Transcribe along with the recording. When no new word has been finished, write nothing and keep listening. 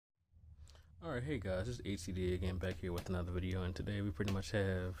Alright, hey guys, it's HCD again, back here with another video, and today we pretty much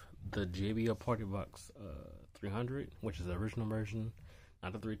have the JBL PartyBox 300, which is the original version,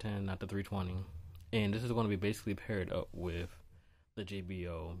 not the 310, not the 320, and this is going to be basically paired up with the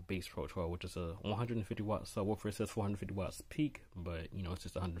JBL Bass Pro 12, which is a 150 watt subwoofer. It says 450 watts peak, but you know, it's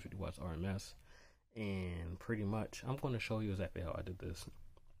just 150 watts RMS, and pretty much I'm going to show you exactly how I did this,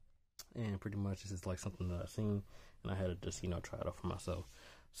 and pretty much this is like something that I've seen, and I had to just, you know, try it out for myself.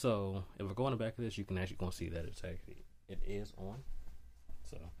 So if we go on the back of this, you can actually go and see that it is on.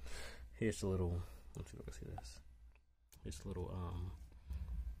 So here's a little, let's see if I can see this. Here's a little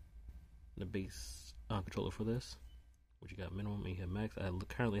the bass controller for this, which you got minimum and you have max. I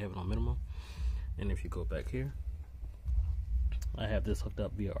currently have it on minimum. And if you go back here, I have this hooked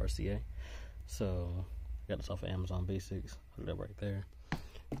up via RCA. So I got this off of Amazon Basics, hooked up right there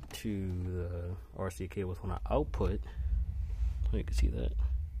to the RCA cables. When I output, you can see that.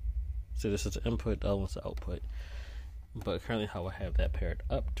 So this is the input, that one's the output. But currently how I have that paired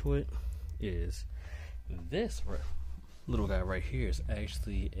up to it is this little guy right here is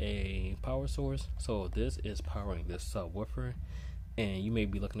actually a power source. So this is powering this subwoofer. And you may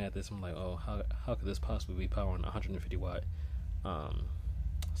be looking at this and like, oh, how could this possibly be powering a 150 watt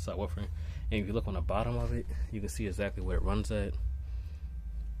subwoofer? And if you look on the bottom of it, you can see exactly where it runs at.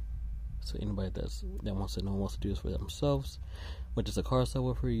 So anybody that wants to know wants to do this for themselves, which is a car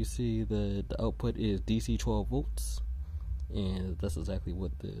subwoofer, you see the output is DC 12 volts, and that's exactly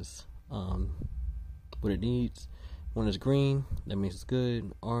what this what it needs. When it's green, that means it's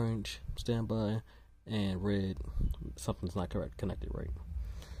good. Orange, standby, and red, something's not connected right.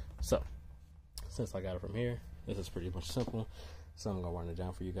 So since I got it from here, this is pretty much simple. So I'm gonna run it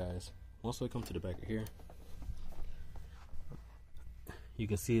down for you guys. Once we come to the back of here, you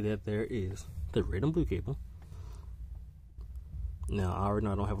can see that there is the red and blue cable. Now, I already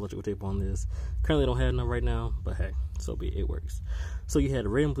know I don't have electrical tape on this. Currently, I don't have none right now, but hey, so be it, it works. So you had a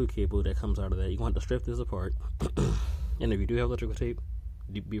red and blue cable that comes out of that. You're going to have to strip this apart. And if you do have electrical tape,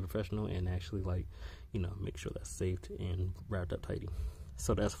 be professional and actually, like, you know, make sure that's saved and wrapped up tidy.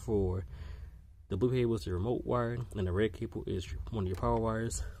 So that's for the blue cable is the remote wire, and the red cable is one of your power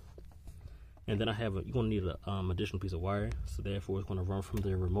wires. And then you're going to need an additional piece of wire. So therefore, it's going to run from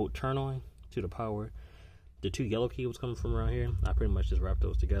the remote turn on to the power. The two yellow cables coming from around here, I pretty much just wrapped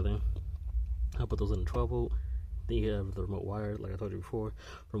those together. I put those in the 12 volt. Then you have the remote wire, like I told you before,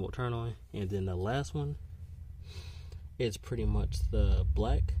 remote turn on. And then the last one is pretty much the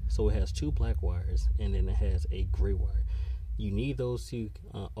black. So it has two black wires, and then it has a gray wire. You need those two,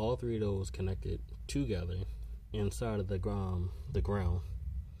 all three of those connected together inside of the ground.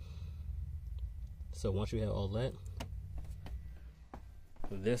 So once you have all that,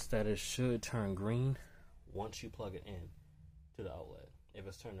 this status should turn green once you plug it in to the outlet. If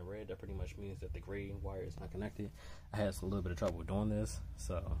it's turning red, that pretty much means that the gray wire is not connected. I had a little bit of trouble doing this,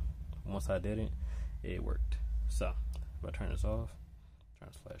 so once I did it, it worked. So if I turn this off, turn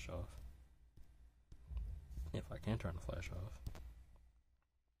this flash off. If I can turn the flash off,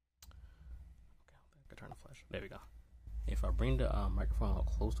 okay, I can turn the flash off. There we go. If I bring the microphone up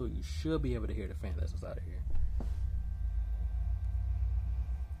close to it, you should be able to hear the fan that's inside of here.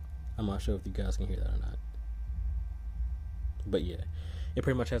 I'm not sure if you guys can hear that or not. But yeah, it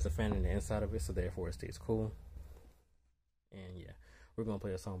pretty much has a fan in the inside of it, so therefore it stays cool. And yeah, we're going to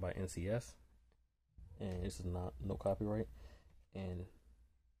play a song by NCS. And this is no copyright. And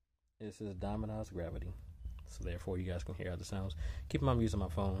this is Diamond Eyes Gravity. So therefore you guys can hear how the sounds. Keep in mind I'm using my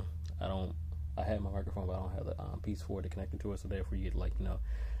phone. I have my microphone, but I don't have the piece for it to connect it to it, so therefore you get, like, you know,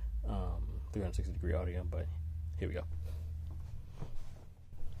 360 degree audio. But here we go.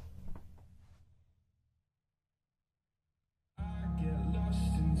 I get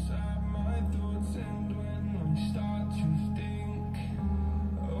lost inside my thoughts, and when I start to think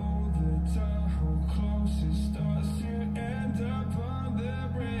all the time how close it starts to end up on the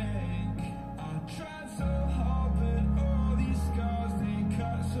brink. I tried so hard, but all these scars, they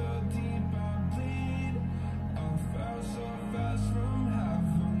cut so deep. So fast from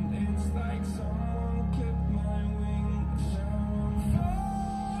heaven, it's like someone clipped my wings.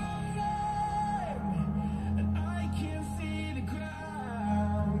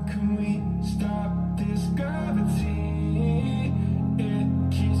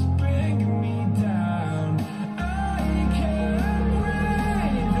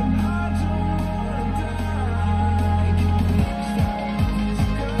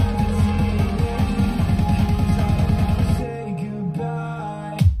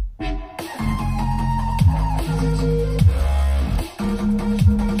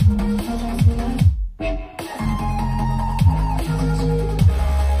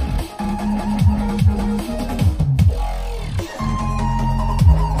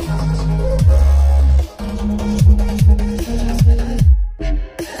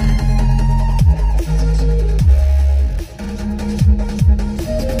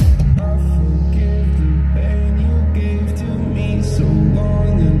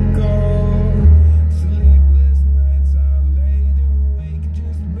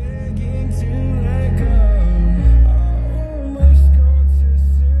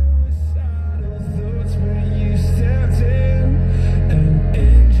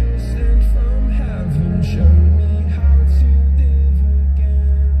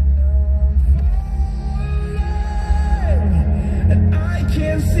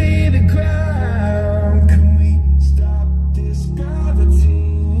 see the ground. Can we stop this gravity?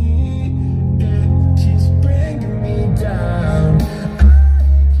 It keeps bringing me down.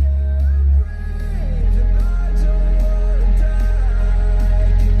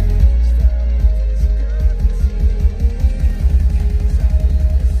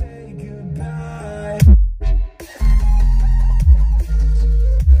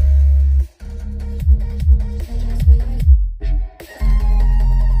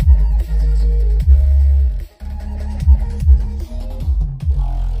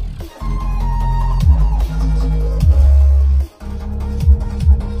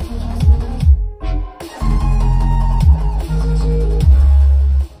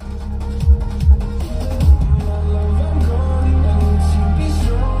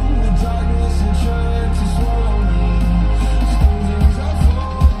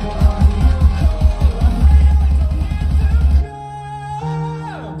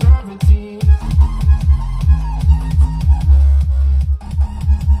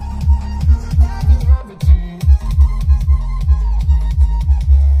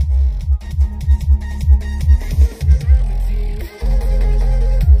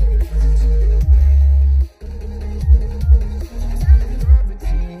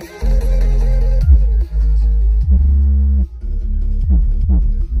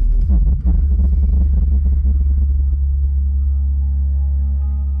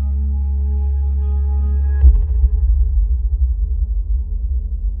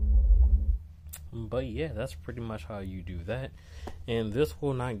 But yeah, that's pretty much how you do that. And this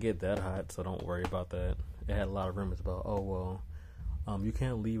will not get that hot, so don't worry about that. It had a lot of rumors about, oh well, you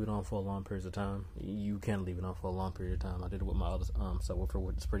can't leave it on for a long period of time. You can leave it on for a long period of time. I did it with my other subwoofer,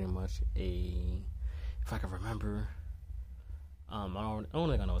 which is pretty much a, if I can remember, I don't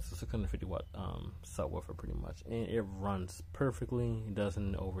think I know, it's a 650 watt subwoofer pretty much, and it runs perfectly. It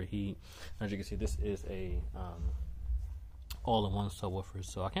doesn't overheat. As you can see, this is a all-in-one subwoofer,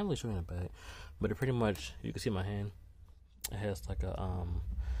 so I can't really show you in the back, but it pretty much, you can see my hand, it has like a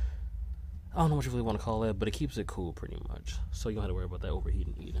I don't know what you really want to call it, but it keeps it cool pretty much, so you don't have to worry about that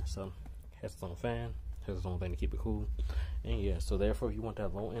overheating either. So it has its own fan, has its own thing to keep it cool. And yeah, so therefore if you want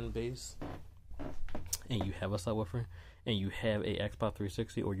that low end bass and you have a subwoofer and you have a Xbox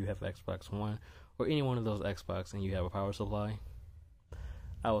 360 or you have Xbox One or any one of those Xbox and you have a power supply,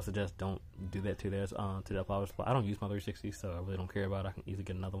 I would suggest don't do that to that power supply. I don't use my 360, so I really don't care about it. I can easily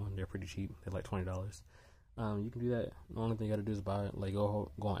get another one. They're pretty cheap. They're like $20. You can do that. The only thing you gotta do is buy it. Like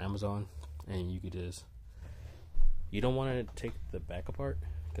go on Amazon, and you could just. You don't want to take the back apart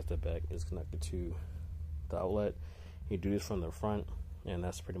because the back is connected to the outlet. You do this from the front, and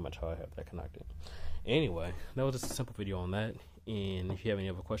that's pretty much how I have that connected. Anyway, that was just a simple video on that. And if you have any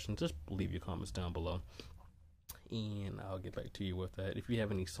other questions, just leave your comments down below, and I'll get back to you with that. If you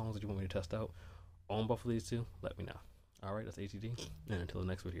have any songs that you want me to test out on both of these two, let me know. Alright, that's ATD, and until the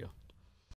next video.